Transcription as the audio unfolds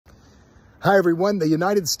Hi, everyone. The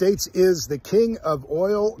United States is the king of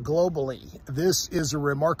oil globally. This is a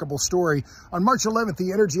remarkable story. On March 11th,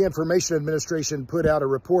 the Energy Information Administration put out a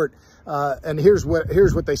report, and here's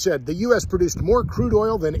what they said. The U.S. produced more crude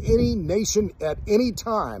oil than any nation at any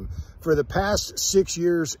time for the past 6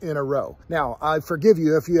 years in a row. Now, I forgive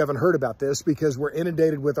you if you haven't heard about this, because we're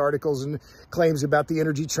inundated with articles and claims about the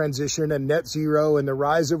energy transition and net zero and the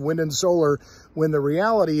rise of wind and solar, when the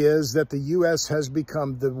reality is that the U.S. has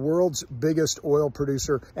become the world's biggest oil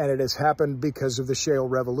producer, and it has happened because of the shale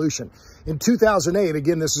revolution. In 2008,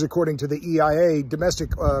 again, this is according to the EIA, domestic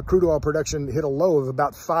crude oil production hit a low of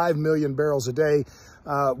about 5 million barrels a day.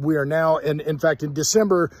 We are now, and in fact, in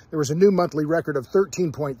December, there was a new monthly record of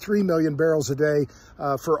 13.3 million barrels a day.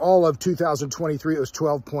 For all of 2023, it was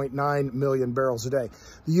 12.9 million barrels a day.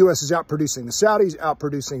 The U.S. is outproducing the Saudis,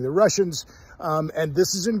 outproducing the Russians, and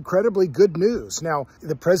this is incredibly good news. Now,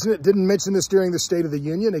 the president didn't mention this during the State of the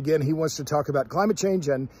Union. Again, he wants to talk about climate change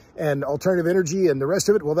and alternative energy and the rest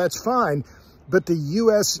of it. Well, that's fine. But the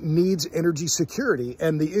U.S. needs energy security,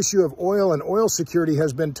 and the issue of oil and oil security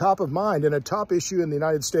has been top of mind and a top issue in the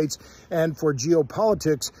United States and for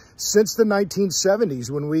geopolitics since the 1970s,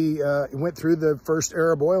 when we went through the first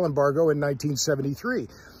Arab oil embargo in 1973.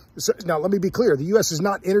 So, now, let me be clear. The U.S. is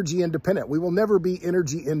not energy independent. We will never be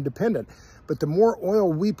energy independent. But the more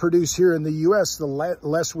oil we produce here in the U.S., the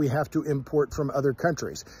less we have to import from other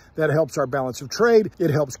countries. That helps our balance of trade. It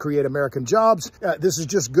helps create American jobs. This is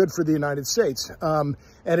just good for the United States. And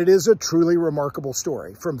it is a truly remarkable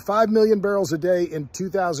story. From 5 million barrels a day in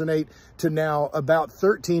 2008 to now about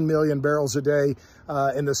 13 million barrels a day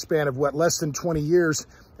in the span of, less than 20 years.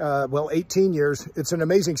 18 years. It's an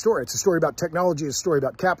amazing story. It's a story about technology, it's a story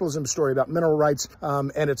about capitalism, a story about mineral rights,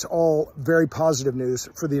 and it's all very positive news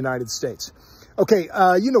for the United States. Okay,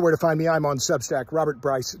 you know where to find me. I'm on Substack,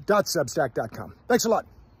 robertbryce.substack.com. Thanks a lot.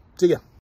 See ya.